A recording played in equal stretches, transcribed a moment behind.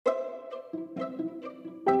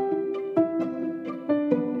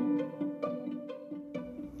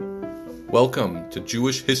Welcome to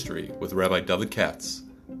Jewish History with Rabbi David Katz,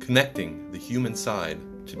 connecting the human side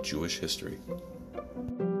to Jewish history.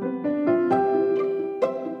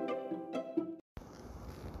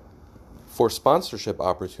 For sponsorship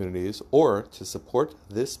opportunities or to support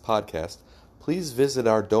this podcast, please visit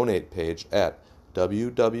our donate page at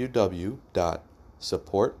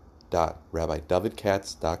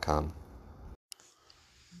www.support.rabbidavidkatz.com.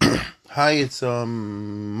 Hi, it's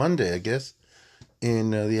Monday, I guess,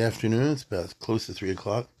 in the afternoon. It's about close to 3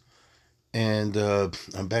 o'clock, and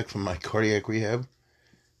I'm back from my cardiac rehab,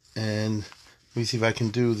 and let me see if I can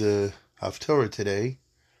do the Haftarah today,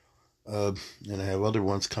 and I have other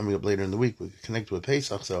ones coming up later in the week. We connect with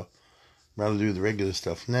Pesach, so I'd rather do the regular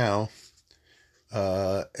stuff now,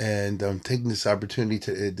 and I'm taking this opportunity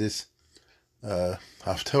to, this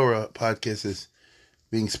Haftarah podcast is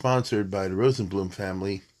being sponsored by the Rosenblum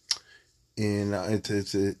family in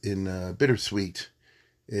Bittersweet.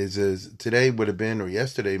 Today would have been, or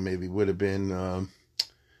yesterday maybe, would have been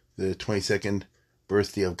the 22nd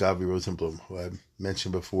birthday of Gavi Rosenblum, who I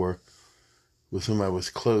mentioned before, with whom I was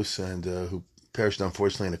close, and who perished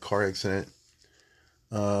unfortunately in a car accident.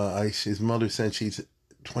 His mother said she's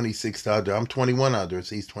 26 Adar. I'm 21 Adar,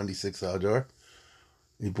 so he's 26 Adar.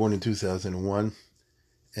 He was born in 2001,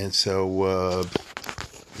 and so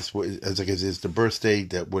this was, as I guess, is the birthday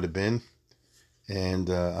that would have been, and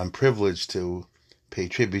I'm privileged to pay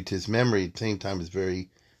tribute to his memory. At the same time, it's very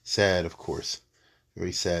sad, of course.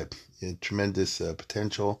 Very sad. He had tremendous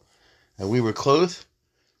potential. And we were close.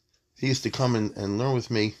 He used to come and learn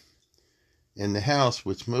with me in the house,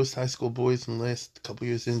 which most high school boys in the last couple of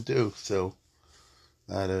years didn't do. So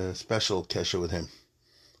I had a special kesher with him.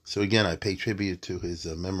 So again, I pay tribute to his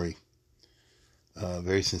memory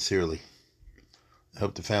very sincerely. I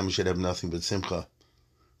hope the family should have nothing but simcha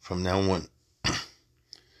from now on.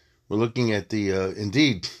 We're looking at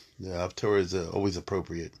indeed, the Haftarah is always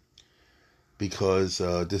appropriate, because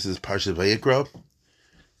this is Parshat Vayikrah,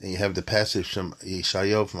 and you have the passage from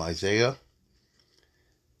Yeshayahu, from Isaiah,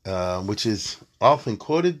 which is often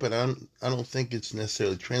quoted, but I don't think it's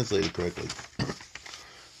necessarily translated correctly.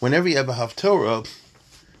 Whenever you have a Haftarah,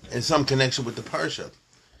 it's some connection with the Parsha.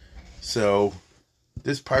 So,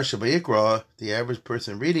 this Parsha Vayikrah, the average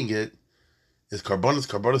person reading it, is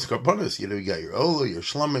karbonos. You know, you got your Ola, your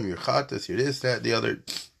Shlomim, your Chatas, your this, that, the other,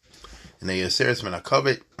 and then your Seres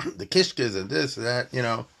Menakavit, the Kishkas, and this, that, you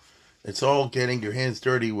know. It's all getting your hands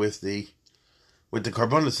dirty with the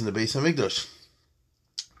karbonos in the Beis Hamikdash.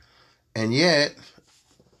 And yet,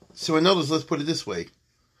 so in others, let's put it this way.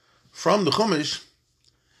 From the Chumash,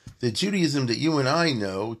 the Judaism that you and I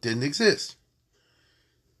know didn't exist.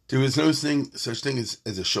 There was no such thing as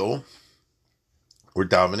a shul, or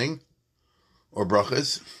davening, or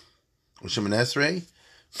brachas, or Shemoneh Esrei,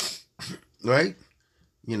 right?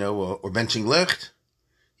 You know, or benching lecht.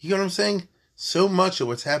 You know what I'm saying? So much of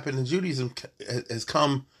what's happened in Judaism has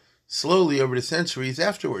come slowly over the centuries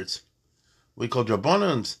afterwards. We call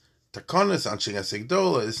Drabanans, Takanas, Anshe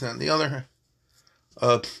Hasegdola, this, that, and the other.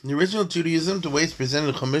 The original Judaism, the way it's presented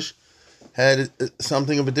in Chumash, had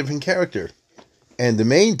something of a different character. And the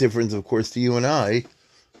main difference, of course, to you and I,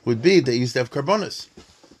 would be they used to have karbonos.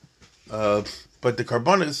 But the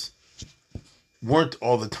karbonos weren't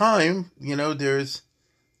all the time. You know, there's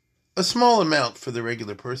a small amount for the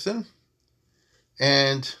regular person.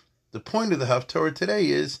 And the point of the Haftarah today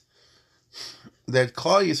is that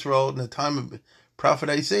Klal Yisrael, in the time of Prophet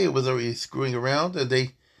Isaiah, was already screwing around, and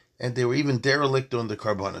they were even derelict on the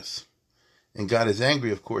karbonos. And God is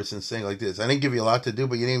angry, of course, and saying like this: I didn't give you a lot to do,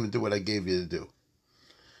 but you didn't even do what I gave you to do.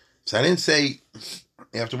 So I didn't say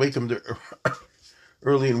you have to wake up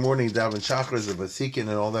early in the morning, daven chakras, and vasikin,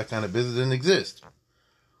 and all that kind of business didn't exist.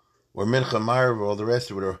 Or Mincha Ma'ariv, or all the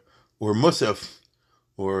rest of it, or Musaf,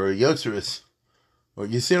 or Yotzeris. Or,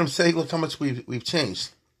 you see what I'm saying? Look how much we've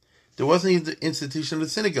changed. There wasn't even the institution of the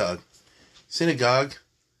synagogue. Synagogue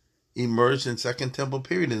emerged in Second Temple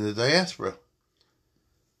period in the diaspora,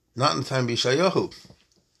 not in the time of Yeshayahu.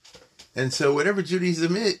 And so whatever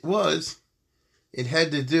Judaism it was, it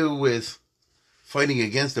had to do with fighting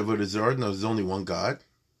against Avodah Zarah, and there was only one God,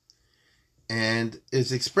 and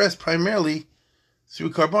is expressed primarily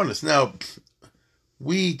through karbonos. Now,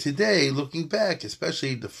 we today, looking back,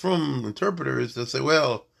 especially the frum interpreters, they'll say,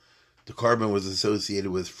 well, the carbon was associated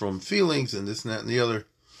with frum feelings and this and that and the other.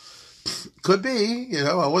 Could be, you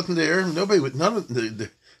know, I wasn't there. None of the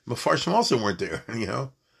Mefarshim also weren't there, you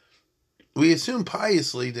know. We assume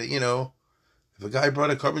piously that, you know, if a guy brought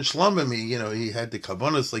a carbon shlom at me, you know, he had the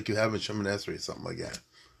kavanas like you have in Shemoneh Esrei or something like that.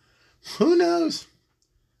 Who knows?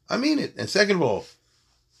 I mean it. And second of all,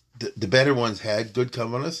 the better ones had good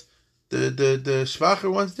kavanas. The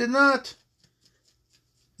schwacher ones did not.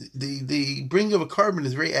 The bringing of a carbon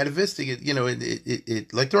is very atavistic.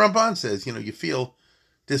 It like the Ramban says, you feel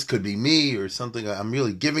this could be me or something. I'm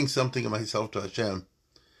really giving something of myself to Hashem.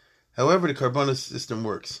 However, the carbonus system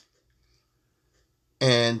works.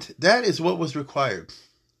 And that is what was required.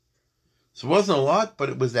 So it wasn't a lot, but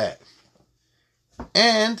it was that.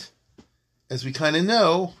 And, as we kind of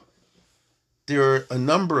know, there are a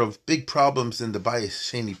number of big problems in the Bayis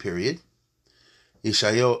Sheni period.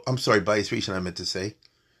 Bayis Rishon I meant to say.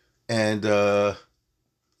 And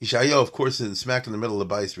Yeshayahu, of course, is smack in the middle of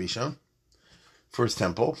the Bayis Rishon, first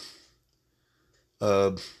temple.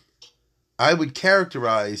 I would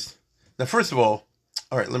characterize... Now, first of all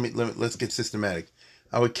right, let's get systematic.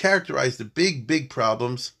 I would characterize the big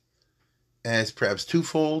problems as perhaps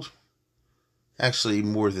twofold. Actually,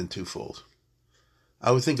 more than twofold.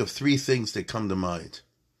 I would think of three things that come to mind.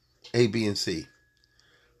 A, B, and C.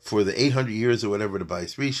 For the 800 years or whatever, the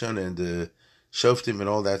Bayis Rishon and the Shoftim and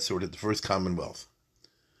all that sort of the first Commonwealth.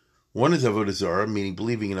 One is Avodah Zarah, meaning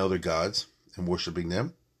believing in other gods and worshiping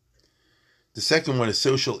them. The second one is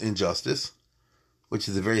social injustice, which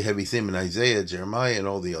is a very heavy theme in Isaiah, Jeremiah, and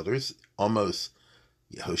all the others. Almost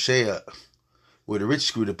Hosea, where the rich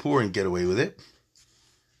screw the poor and get away with it.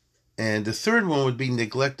 And the third one would be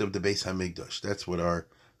neglect of the Beis HaMikdash. That's what our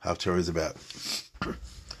Haftarah is about.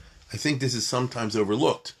 I think this is sometimes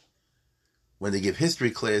overlooked when they give history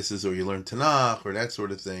classes or you learn Tanakh or that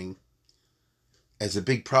sort of thing as a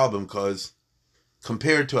big problem, because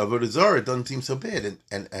compared to Avodah Zarah, it doesn't seem so bad.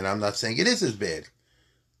 And I'm not saying it is as bad,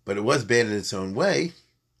 but it was bad in its own way.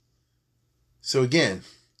 So again,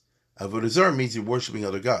 Avodah Zarah means you're worshiping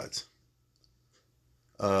other gods.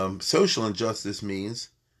 Social injustice means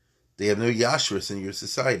they have no yashrus in your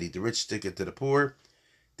society. The rich stick it to the poor.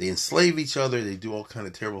 They enslave each other. They do all kind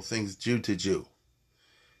of terrible things, Jew to Jew.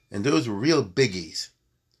 And those were real biggies.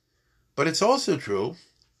 But it's also true,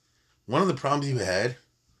 one of the problems you had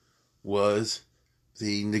was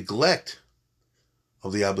the neglect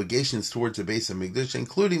of the obligations towards the Beis HaMikdash,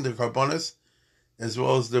 including the karbonos, as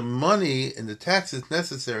well as the money and the taxes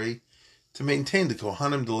necessary to maintain the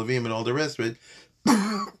Kohanim, the Levim, and all the rest of it.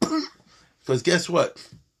 Because guess what?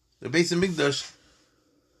 The Beis HaMikdash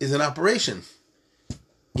is an operation.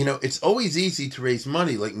 It's always easy to raise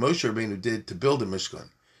money like Moshe Rabbeinu did to build a Mishkan.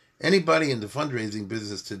 Anybody in the fundraising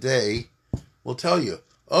business today will tell you,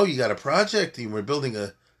 oh, you got a project, and we're building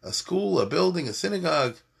a school, a building, a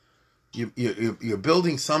synagogue. You're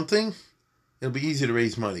building something, it'll be easy to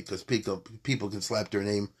raise money because people can slap their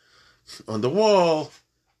name on the wall,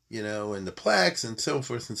 and the plaques and so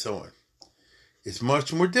forth and so on. It's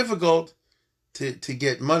much more difficult to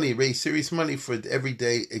get money, raise serious money for the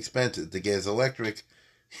everyday expenses, the gas, electric,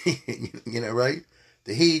 right?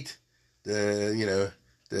 The heat, the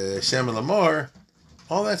Shem and Lamar,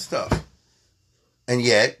 all that stuff. And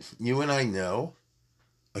yet, you and I know,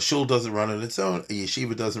 a shul doesn't run on its own, a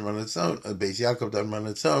yeshiva doesn't run on its own, a Beis Yaakov doesn't run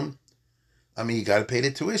on its own. I mean, you got to pay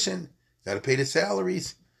the tuition, got to pay the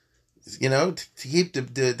salaries, to keep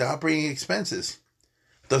the operating expenses.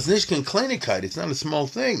 Das nicht kein Kleinigkeit, it's not a small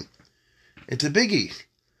thing. It's a biggie.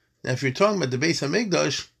 Now, if you're talking about the Beis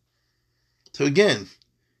HaMikdash, so again,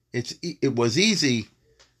 it was easy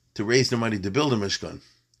to raise the money to build a Mishkan.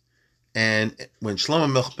 And when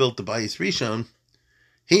Shlomo Melech built the Bayis Rishon,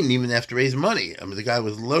 he didn't even have to raise money. I mean, the guy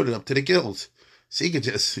was loaded up to the gills. So he could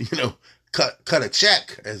just, cut a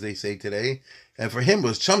check, as they say today. And for him, it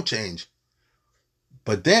was chump change.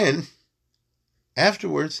 But then,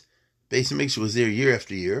 afterwards, Beis HaMikdash was there year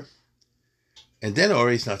after year. And then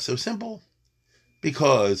already it's not so simple.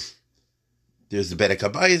 Because there's the Bedek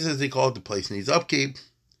HaBayis, as they call it. The place needs upkeep.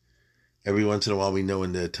 Every once in a while we know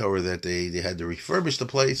in the Torah that they had to refurbish the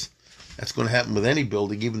place. That's going to happen with any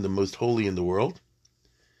building, even the most holy in the world.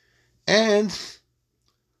 And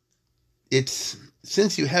it's,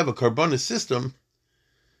 since you have a carbonus system,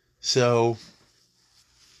 so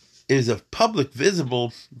it is a public,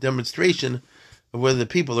 visible demonstration of whether the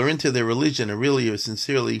people are into their religion and really are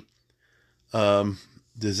sincerely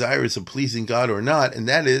desirous of pleasing God or not. And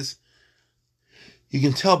that is, you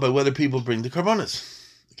can tell by whether people bring the carbonus.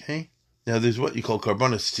 Okay? Now there's what you call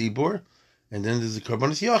carbonus tzibur, and then there's the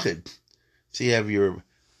carbonus yachid. So you have your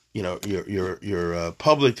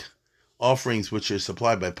public offerings, which are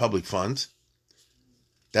supplied by public funds.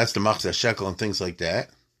 That's the machzah shekel and things like that,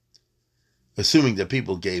 assuming that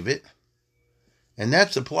people gave it. And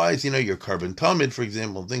that supplies, your carbon talmud, for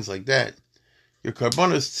example, and things like that. Your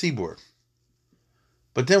carbonus tzibur.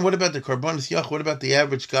 But then what about the carbonus yach? What about the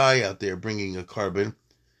average guy out there bringing a carbon?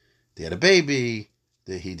 They had a baby,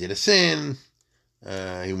 that he did a sin,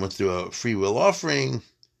 he went through a free will offering,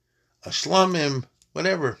 a shlomim,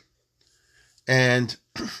 whatever. And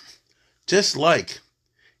just like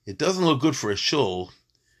it doesn't look good for a shul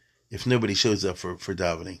if nobody shows up for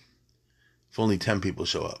davening, if only 10 people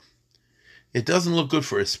show up. It doesn't look good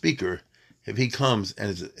for a speaker if he comes and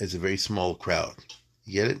it's a very small crowd.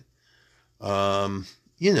 You get it?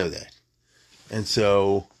 You know that. And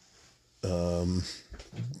so when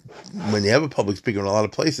you have a public speaker in a lot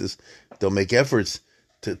of places, they'll make efforts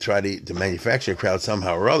to try to manufacture a crowd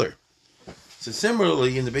somehow or other. So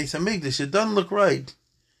similarly, in the Beis Hamikdash, it doesn't look right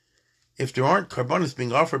if there aren't karbanos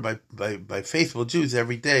being offered by faithful Jews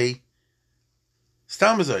every day.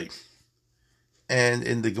 Stamazai. And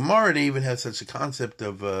in the Gemara, they even have such a concept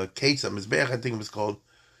of Kates Mizbeach, I think it was called,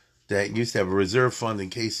 that used to have a reserve fund in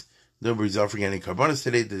case nobody's offering any karbanos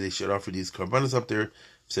today, that they should offer these karbanos up there,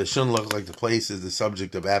 so it shouldn't look like the place is the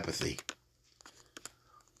subject of apathy.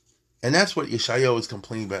 And that's what Yeshayahu is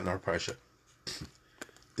complaining about in our parsha.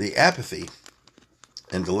 The apathy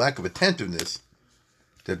and the lack of attentiveness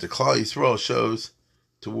that the Klal Yisrael shows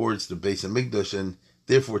towards the Beis Hamikdash and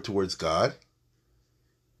therefore towards God,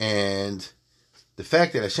 and the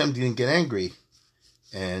fact that Hashem didn't get angry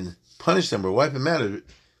and punish them or wipe them out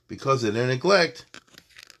because of their neglect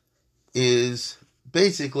is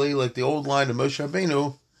basically like the old line of Moshe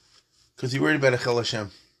Rabbeinu, because he worried about Echel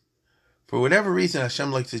Hashem. For whatever reason,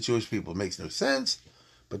 Hashem likes the Jewish people. It makes no sense,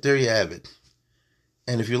 but there you have it.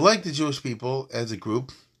 And if you like the Jewish people as a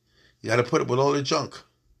group, you got to put up with all their junk.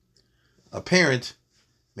 A parent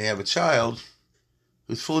may have a child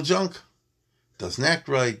who's full of junk, doesn't act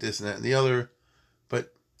right, this and that and the other,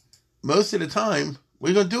 but most of the time, what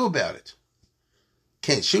are you going to do about it?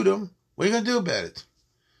 Can't shoot him. What are you going to do about it?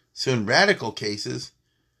 So in radical cases,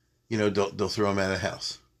 they'll throw him out of the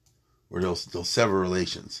house, or they'll sever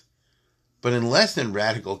relations. But in less than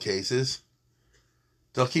radical cases,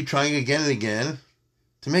 they'll keep trying again and again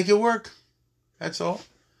to make it work. That's all.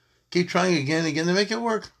 Keep trying again and again to make it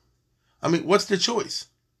work. I mean, what's the choice?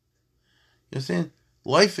 You understand?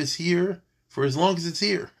 Life is here for as long as it's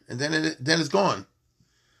here, and then it's gone.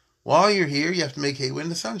 While you're here, you have to make hay when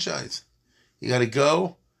the sun shines. You got to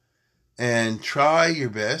go and try your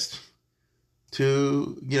best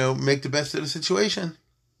to, make the best of the situation.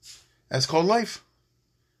 That's called life.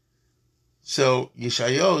 So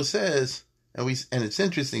Yeshayahu says, and it's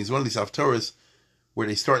interesting, it's one of these Haftarahs where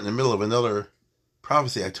they start in the middle of another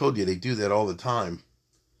prophecy. I told you they do that all the time.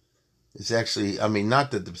 It's actually,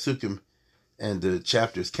 not that the Psukim and the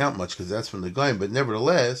chapters count much, because that's from the Goyim, but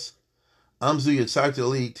nevertheless, Amzu Yitzarti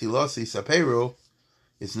Li Tilasi Saperu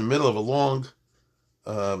is in the middle of a long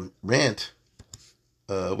rant,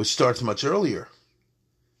 which starts much earlier.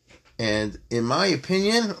 And in my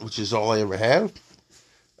opinion, which is all I ever have,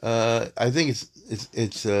 I think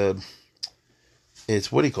it's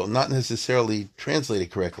what do you call it? Not necessarily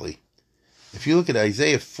translated correctly. If you look at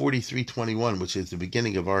Isaiah 43:21, which is the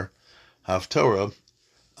beginning of our Haftarah,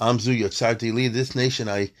 Amzu Yotzarti Li, this nation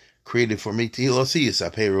I created for me, Tilosi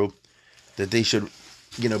Yisaperu, that they should,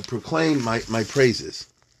 proclaim my praises.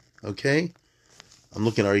 Okay? I'm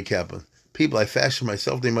looking at Ari Kaplan. People I fashioned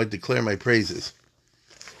myself, they might declare my praises.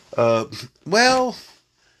 Well,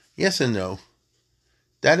 yes and no.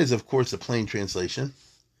 That is, of course, a plain translation.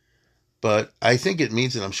 But I think it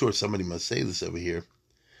means, and I'm sure somebody must say this over here,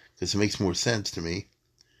 because it makes more sense to me,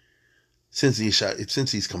 since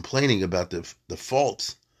he's complaining about the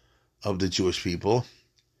faults of the Jewish people.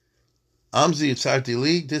 Amzi Yitzarti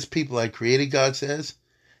Li, this people I created, God says,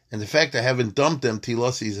 and the fact I haven't dumped them,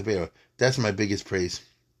 Tilosi Zavera, that's my biggest praise.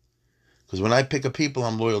 Because when I pick a people,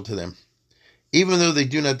 I'm loyal to them. Even though they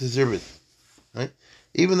do not deserve it. Right?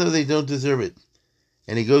 Even though they don't deserve it.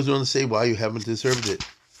 And he goes on to say why you haven't deserved it.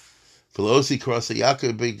 Velosi Krasa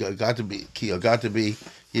Yaakov got to be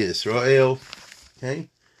Yisrael. Okay?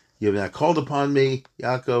 You have not called upon me,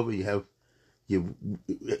 Yaakov. You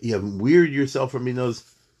haven't wearied yourself from me.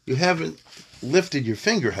 You haven't lifted your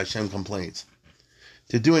finger, Hashem complains,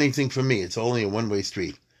 to do anything for me. It's only a one-way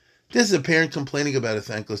street. This is a parent complaining about a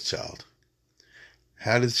thankless child.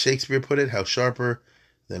 How does Shakespeare put it? How sharper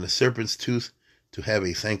than a serpent's tooth to have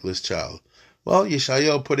a thankless child. Well,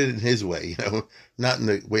 Yeshayahu put it in his way, not in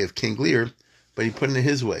the way of King Lear, but he put it in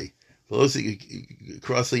his way. Cross the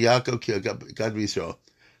Yaakov, God be Israel.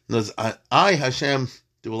 I, Hashem,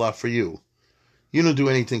 do a lot for you. You don't do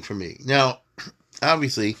anything for me. Now,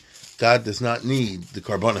 obviously, God does not need the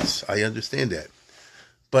karbonos. I understand that.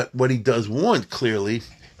 But what he does want, clearly,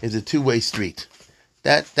 is a two-way street.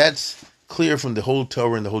 That's clear from the whole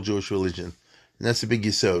Torah and the whole Jewish religion. And that's a big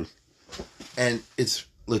yesod. And it's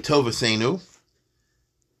L'tova Seinu.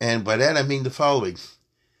 And by that I mean the following.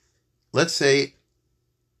 Let's say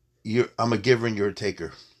I'm a giver and you're a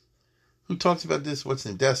taker. Who talks about this? What's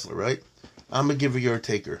in Dessler, right? I'm a giver, you're a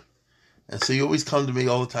taker. And so you always come to me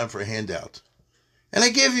all the time for a handout. And I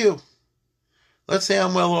give you. Let's say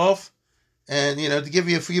I'm well off. And, to give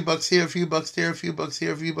you a few bucks here, a few bucks there, a few bucks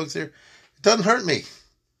here, a few bucks there. It doesn't hurt me.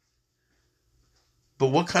 But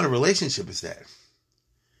what kind of relationship is that?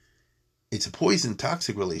 It's a poison,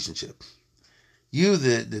 toxic relationship. You,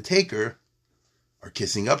 the taker, are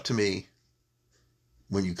kissing up to me.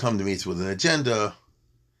 When you come to me, it's with an agenda.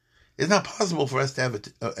 It's not possible for us to have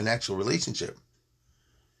an actual relationship.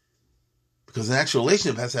 Because an actual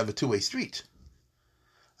relationship has to have a two-way street.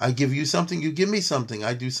 I give you something, you give me something.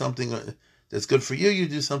 I do something that's good for you, you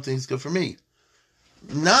do something that's good for me.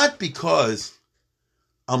 Not because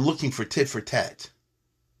I'm looking for tit for tat.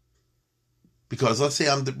 Because let's say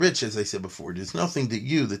I'm rich, as I said before. There's nothing that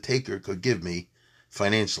you, the taker, could give me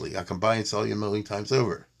financially. I can buy and sell you a million times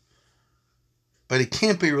over. But it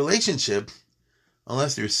can't be a relationship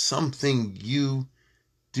unless there's something you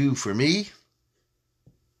do for me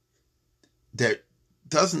that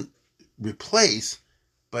doesn't replace,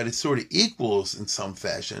 but it sort of equals in some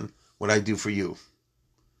fashion what I do for you.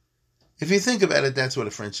 If you think about it, that's what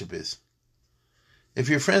a friendship is. If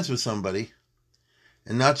you're friends with somebody,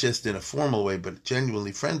 and not just in a formal way, but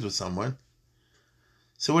genuinely friends with someone,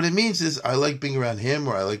 so what it means is I like being around him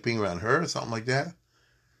or I like being around her or something like that,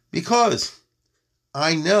 because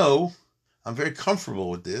I know I'm very comfortable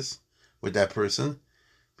with that person,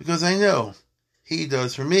 because I know he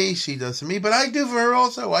does for me, she does for me, but I do for her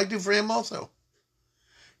also. I do for him also.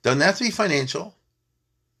 Doesn't have to be financial,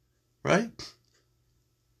 right?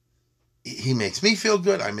 He makes me feel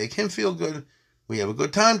good. I make him feel good. We have a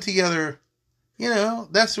good time together.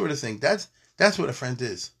 That sort of thing. That's what a friend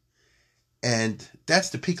is. And that's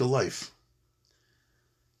the peak of life.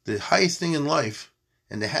 The highest thing in life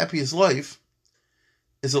and the happiest life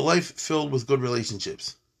is a life filled with good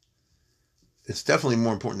relationships. It's definitely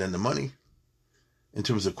more important than the money in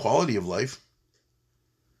terms of quality of life.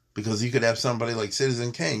 Because you could have somebody like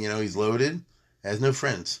Citizen Kane, he's loaded, has no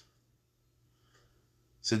friends.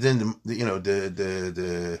 So then,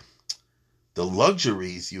 the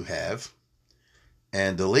luxuries you have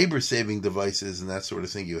and the labor-saving devices and that sort of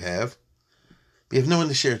thing you have no one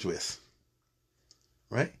to share it with.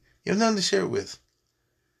 Right? You have no one to share it with.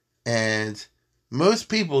 And most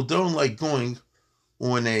people don't like going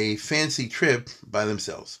on a fancy trip by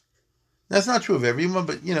themselves. That's not true of everyone,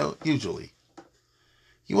 but, usually.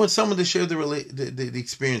 You want someone to share the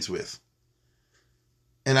experience with.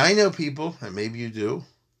 And I know people, and maybe you do,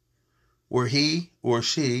 where he or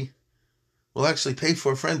she will actually pay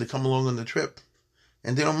for a friend to come along on the trip.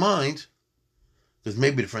 And they don't mind, because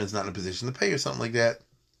maybe the friend's not in a position to pay or something like that.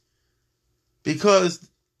 Because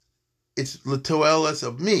it's l'toeles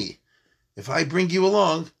of me. If I bring you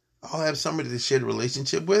along, I'll have somebody to share the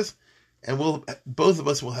relationship with, and both of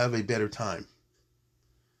us will have a better time.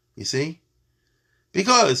 You see?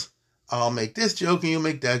 Because I'll make this joke and you'll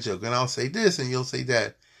make that joke, and I'll say this and you'll say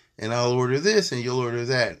that, and I'll order this and you'll order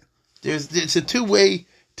that. It's a two-way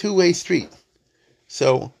street.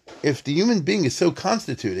 So if the human being is so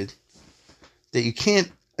constituted that you can't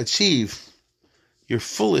achieve your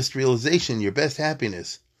fullest realization, your best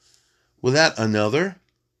happiness, without another,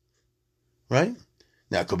 right?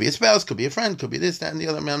 Now, it could be a spouse, could be a friend, could be this, that, and the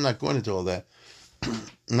other. I mean, I'm not going into all that. I'm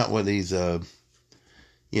not one of these,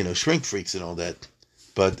 shrink freaks and all that.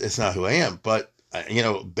 But it's not who I am. But,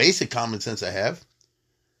 basic common sense I have.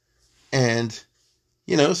 And,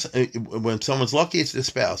 when someone's lucky, it's the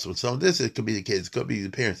spouse. When someone this, it could be the kids, it could be the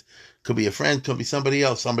parents, it could be a friend, it could be somebody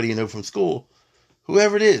else, somebody you know from school,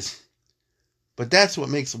 whoever it is. But that's what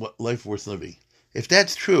makes life worth living. If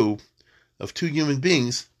that's true of two human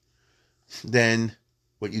beings, then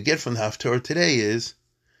what you get from the Haftarah today is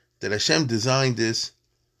that Hashem designed this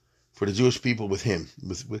for the Jewish people with Him,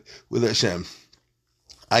 with Hashem.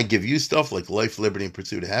 I give you stuff like life, liberty, and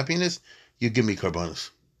pursuit of happiness. You give me karbanos.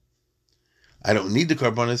 I don't need the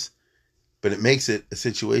karbanos, but it makes it a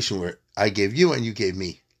situation where I gave you and you gave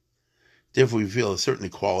me. Therefore, we feel a certain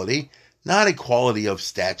equality, not equality of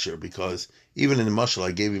stature, because even in the mashal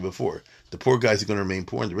I gave you before, the poor guys are going to remain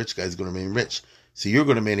poor and the rich guys are going to remain rich. So you're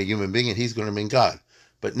going to remain a human being and he's going to remain God.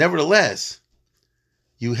 But nevertheless,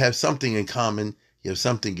 you have something in common. You have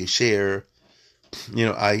something you share.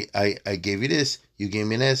 I gave you this. You gave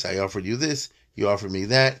me this. I offered you this. You offered me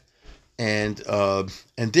that. And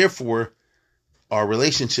therefore, our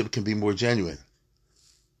relationship can be more genuine.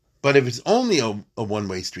 But if it's only a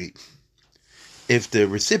one-way street, if the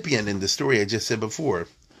recipient in the story I just said before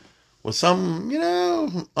was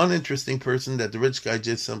some, uninteresting person that the rich guy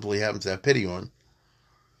just simply happens to have pity on.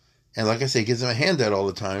 And like I say, gives him a handout all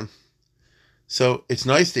the time. So it's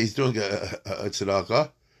nice that he's doing a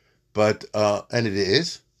tzedakah, but, and it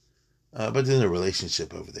is, but there's no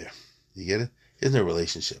relationship over there. You get it? There's no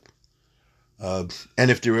relationship. And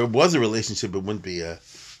if there was a relationship, it wouldn't be a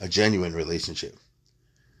genuine relationship.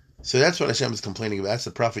 So that's what Hashem is complaining about. That's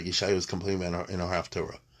the prophet Yeshaya was complaining about in our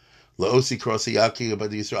Haftarah. La'osi krasi yaki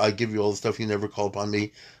about the Yisrael. I give you all the stuff you never called upon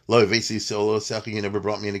me. Lo evesi solo sechi. You never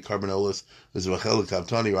brought me any carbonolas. V'zvachel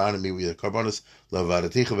kavtani. You honored me with the carbonos. Lo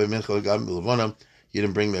vadaticha v'mincha gam l'vonam. You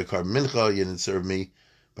didn't bring me a carbon mincha. You didn't serve me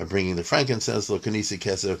by bringing the frankincense. Lo kanisi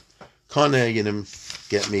kesef kane. You didn't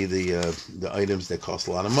get me the items that cost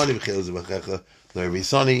a lot of money. V'chel zvachecha lo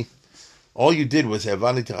risani. All you did was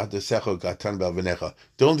havani ta'atasecho gatan ba'venecha.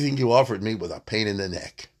 The only thing you offered me was a pain in the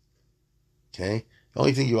neck. Okay? The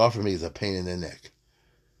only thing you offered me is a pain in the neck.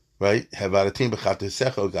 Right? Havaratim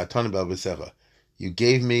b'chatasecho gatan ba'vesecha. You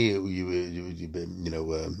gave me, you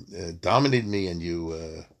dominated me, and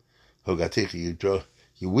you hogaticha,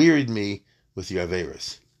 you wearied me with your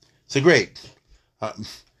averis. So great.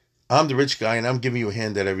 I'm the rich guy, and I'm giving you a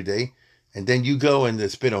handout every day, and then you go and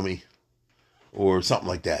spit on me, or something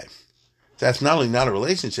like that. That's not only not a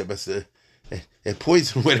relationship, it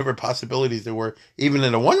poisoned whatever possibilities there were, even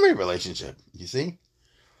in a one-way relationship, you see?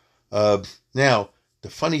 Now, the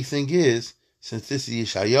funny thing is, since this is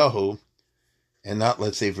Yeshayahu, and not,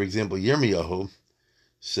 let's say, for example, Yirmiyahu,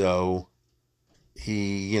 so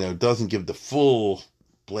he, doesn't give the full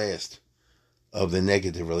blast of the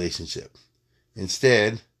negative relationship.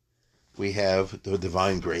 Instead, we have the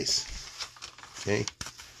divine grace, okay?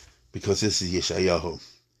 Because this is Yeshayahu.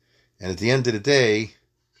 And at the end of the day,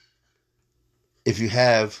 if you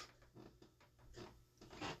have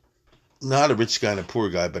not a rich guy and a poor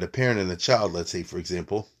guy, but a parent and a child, let's say, for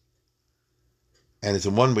example, and it's a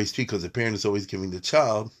one-way street because the parent is always giving the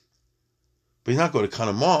child, but he's not going to cut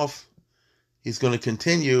him off. He's going to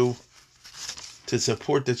continue to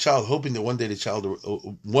support the child, hoping that one day the child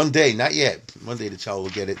will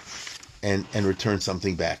get it and return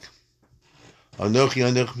something back.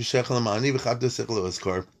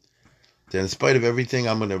 Then in spite of everything,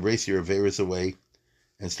 I'm going to erase your averis away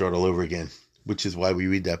and start all over again, which is why we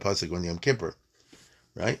read that pasuk on Yom Kippur,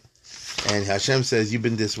 right? And Hashem says, you've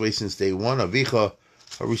been this way since day one. Avicha,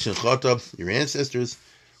 Harushin Chata, your ancestors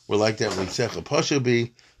were like that. L'itzecha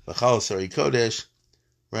Pashubi, V'chal Sari Kodesh,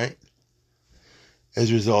 right?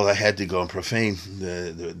 As a result, I had to go and profane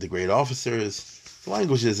the great officers. The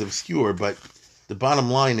language is obscure, but the bottom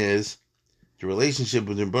line is the relationship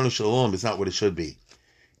with Rebbeinu Shalom is not what it should be.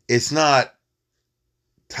 It's not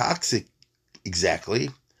toxic exactly,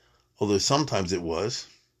 although sometimes it was.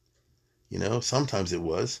 Sometimes it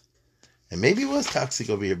was. And maybe it was toxic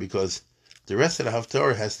over here because the rest of the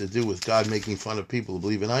Haftarah has to do with God making fun of people who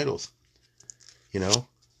believe in idols.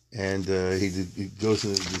 And he goes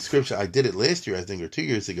into the description. I did it last year, I think, or 2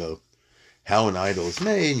 years ago. How an idol is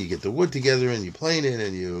made, and you get the wood together, and you plane it,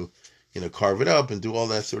 and you carve it up, and do all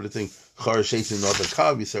that sort of thing.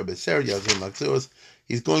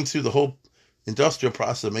 He's going through the whole industrial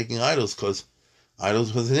process of making idols, because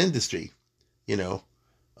idols was an industry,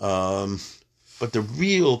 But the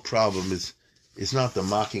real problem is not the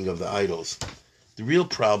mocking of the idols. The real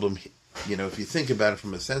problem, if you think about it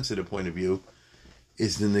from a sensitive point of view,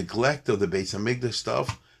 is the neglect of the Beis Hamikdash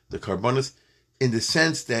stuff, the karbonos, in the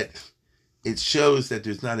sense that it shows that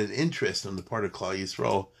there's not an interest on the part of Klal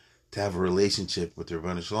Yisrael to have a relationship with the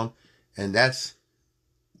Rebbeinu Shalom, and that's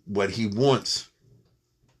what he wants.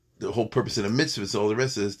 The whole purpose of the mitzvahs, all the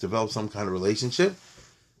rest is develop some kind of relationship.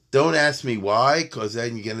 Don't ask me why, because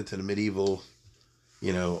then you get into the medieval,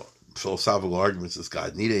 philosophical arguments. Does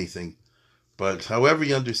God need anything? But however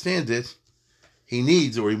you understand it, he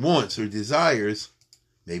needs, or he wants, or he desires,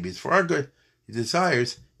 maybe it's for our good, he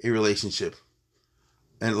desires a relationship.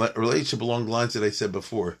 And a relationship along the lines that I said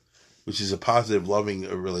before, which is a positive, loving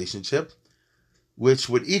relationship, which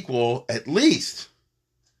would equal at least,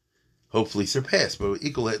 hopefully surpass, but would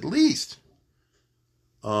equal at least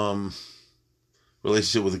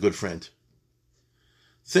relationship with a good friend.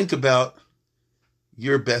 Think about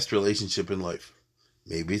your best relationship in life.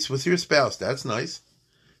 Maybe it's with your spouse. That's nice.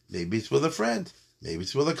 Maybe it's with a friend. Maybe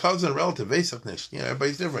it's with a cousin, relative.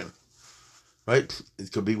 Everybody's different, right?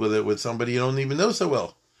 It could be with somebody you don't even know so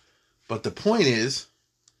well. But the point is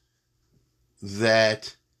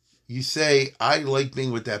that you say, I like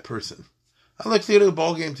being with that person. I like to go to a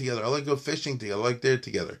ball game together. I like to go fishing together. I like they're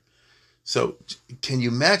together. So can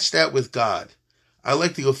you match that with God? I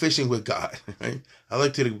like to go fishing with God, right? I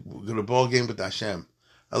like to go to a ball game with Hashem.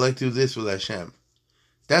 I like to do this with Hashem.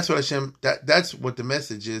 That's what Hashem. That's what the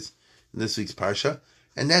message is in this week's parsha,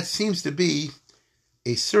 and that seems to be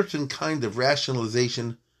a certain kind of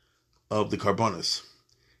rationalization of the Karbonos.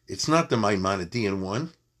 It's not the Maimonidean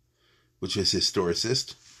one, which is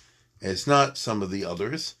historicist, and it's not some of the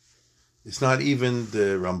others. It's not even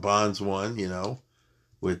the Ramban's one,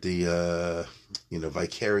 with the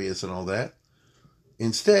vicarious and all that.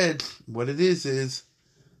 Instead, what it is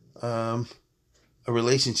a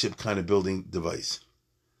relationship kind of building device,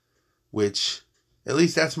 which, at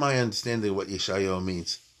least that's my understanding of what Yeshayahu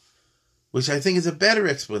means, which I think is a better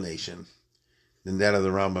explanation than that of the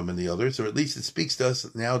Rambam and the others, or at least it speaks to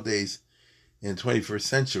us nowadays in the 21st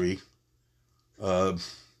century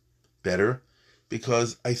better,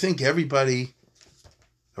 because I think everybody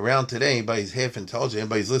around today, anybody's half intelligent,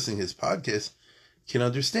 anybody's listening to his podcast, can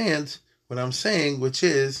understand what I'm saying, which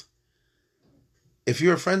is, if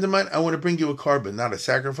you're a friend of mine, I want to bring you a carbon, not a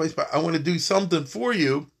sacrifice, but I want to do something for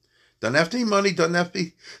you. Doesn't have to be money, doesn't have to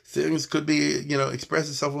be things, could be, express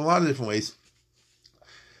itself in a lot of different ways.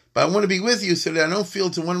 But I want to be with you so that I don't feel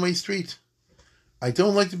it's a one-way street. I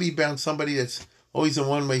don't like to be around somebody that's always a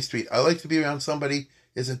one-way street. I like to be around somebody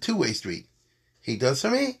that's a two-way street. He does for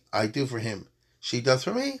me, I do for him. She does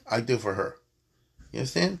for me, I do for her. You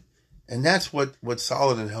understand? And that's what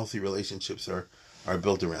solid and healthy relationships are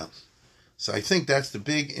built around. So I think that's the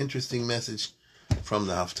big, interesting message from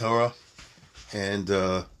the Haftarah.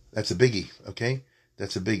 And that's a biggie, okay?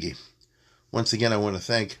 That's a biggie. Once again, I want to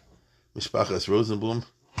thank Mishpachas Rosenblum.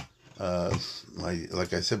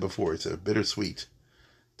 Like I said before, it's a bittersweet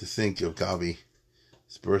to think of Gavi's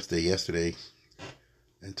birthday yesterday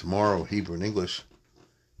and tomorrow, Hebrew and English.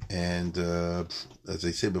 And as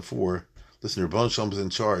I said before, listener Bon Shalom is in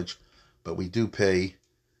charge, but we do pay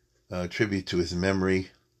tribute to his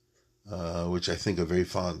memory, which I think of very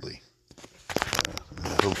fondly. I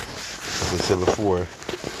hope, as I said before,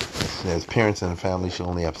 as parents and a family should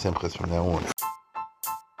only have simchas from now on.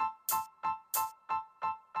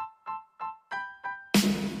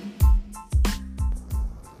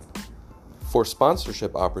 For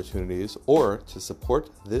sponsorship opportunities or to support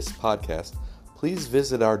this podcast, please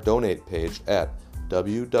visit our donate page at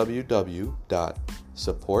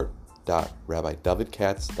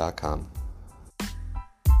www.support.rabbidavidkatz.com.